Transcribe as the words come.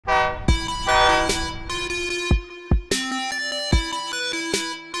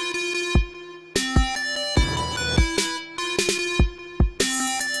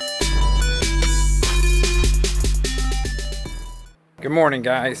Good morning,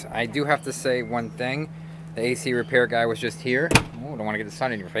 guys. I do have to say one thing. The AC repair guy was just here. Oh, don't want to get the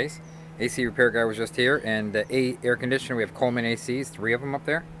sun in your face. AC repair guy was just here, and the air conditioner, we have Coleman ACs, 3 of them up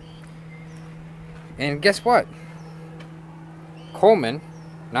there. And guess what? Coleman,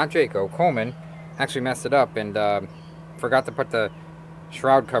 not Jaco, Coleman actually messed it up and forgot to put the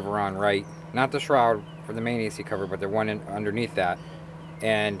shroud cover on right. Not the shroud for the main AC cover, but the one underneath that.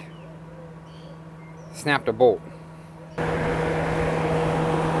 And snapped a bolt.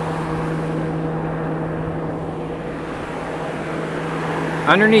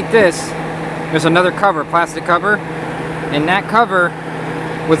 Underneath this, there's another cover, plastic cover, and that cover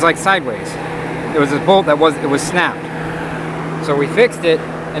was like sideways. It was a bolt that it was snapped. So we fixed it,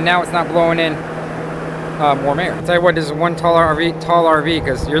 and now it's not blowing in warm air. I'll tell you what, this is one tall RV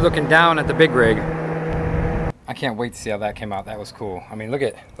because you're looking down at the big rig. I can't wait to see how that came out. That was cool. I mean, look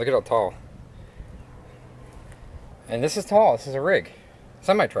at how tall. And this is tall. This is a rig,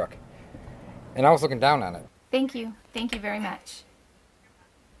 semi-truck. And I was looking down on it. Thank you very much.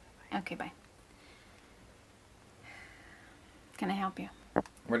 Okay, bye. Can I help you?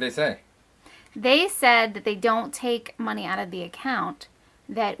 What did they say? They said that they don't take money out of the account,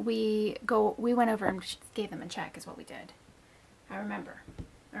 that we went over and gave them a check is what we did. I remember.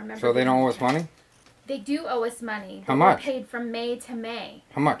 So they don't owe us money? They do owe us money. How much? We're paid from May to May.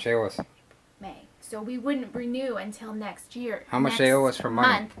 How much they owe us? May. So we wouldn't renew until next year. How much they owe us for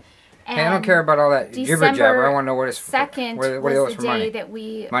money? Hey, I don't care about all that jibber jabber. I want to know what it's for. What was the day that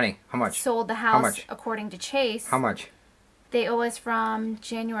we How much? sold the house according to Chase. How much? They owe us from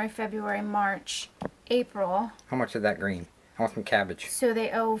January, February, March, April. How much of that green? I want some cabbage. So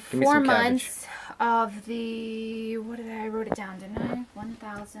they owe 4 months of the, I wrote it down, didn't I?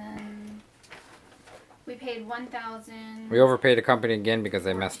 1,000. We paid 1,000. We overpaid the company again because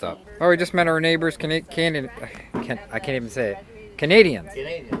they messed up. Oh, we just met our neighbors, I can't even say it. Canadians.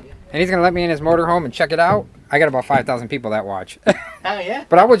 And he's going to let me in his motorhome and check it out. I got about 5,000 people that watch. Oh, yeah?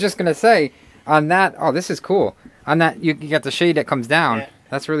 But I was just going to say, on that, oh, this is cool. On that, you got the shade that comes down. Yeah.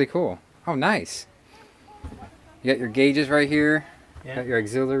 That's really cool. Oh, nice. You got your gauges right here. Yeah. Got your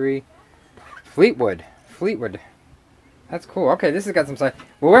auxiliary. Fleetwood. That's cool. Okay, this has got some side.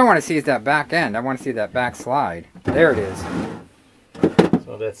 Well, what I want to see is that back end. I want to see that back slide. There it is.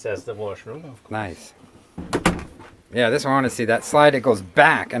 So that's the washroom. Nice. Yeah, this one I want to see that slide. It goes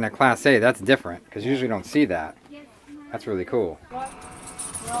back in a Class A. That's different because usually don't see that. That's really cool. We'll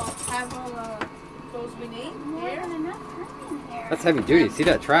have all the clothes we need here. That's heavy duty. See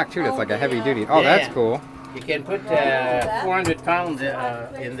that track too? That's like a heavy duty. Oh, yeah. That's cool. You can put 400 pounds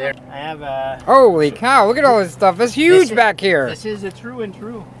in there. I have Holy cow! Look at all this stuff. It's huge back here. This is a true and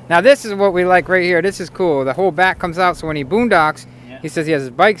true. Now this is what we like right here. This is cool. The whole back comes out, so when he boondocks, he says he has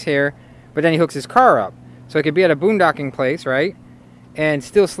his bikes here, but then he hooks his car up. So it could be at a boondocking place, right? And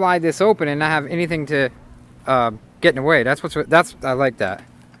still slide this open and not have anything to get in the way. I like that.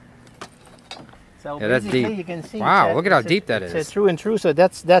 So yeah, that's deep. You can see wow, look at how deep that is. It's a true and true. So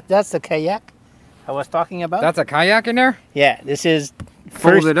that's the kayak I was talking about. That's a kayak in there? Yeah, this is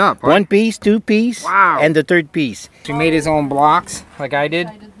folded up. Right? 1 piece, 2 piece, wow, and the 3rd piece. He made his own blocks like I did.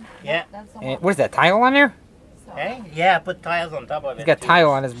 Yeah. And what is that, tile on there? Hey? Yeah, put tiles on top of it. He's got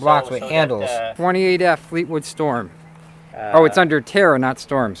tile on his blocks with handles. 28F Fleetwood Storm. Oh, it's under Terra, not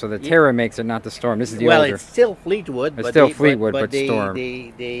Storm. So the Terra makes it, not the Storm. This is the older. Well, it's still Fleetwood. It's still Fleetwood, but Storm.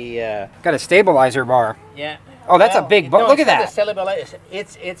 Got a stabilizer bar. Yeah. Oh, that's a big boat. Look at that.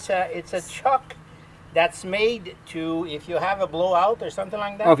 It's a chuck that's made to, if you have a blowout or something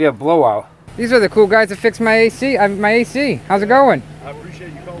like that. Oh, if you have blowout. These are the cool guys that fix my AC. How's it going? I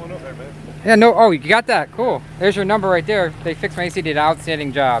appreciate you calling up there, man. Yeah, no, oh, you got that. Cool. There's your number right there. They fixed my AC, did an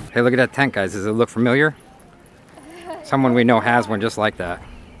outstanding job. Hey, look at that tent, guys. Does it look familiar? Someone we know has one just like that.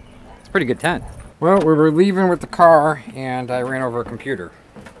 It's a pretty good tent. Well, we were leaving with the car, and I ran over a computer.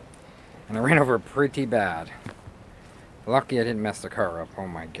 And I ran over it pretty bad. Lucky I didn't mess the car up. Oh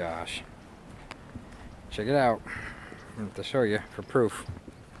my gosh. Check it out. I have to show you for proof.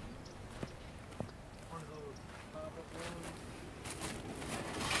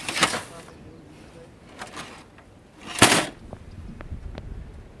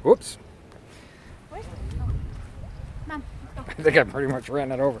 Whoops. Mom, I think I pretty much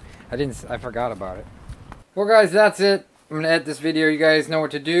ran it over. I forgot about it. Well guys, that's it. I'm gonna edit this video. You guys know what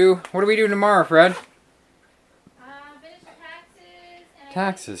to do. What are we doing tomorrow, Fred? finish taxes. And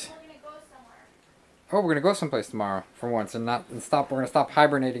taxes. We're gonna go somewhere. Oh, we're gonna go someplace tomorrow for once, and stop. We're gonna stop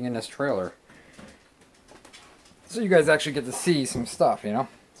hibernating in this trailer. So you guys actually get to see some stuff, you know.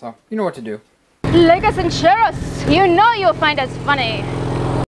 So you know what to do. Like us and share us. You know you'll find us funny.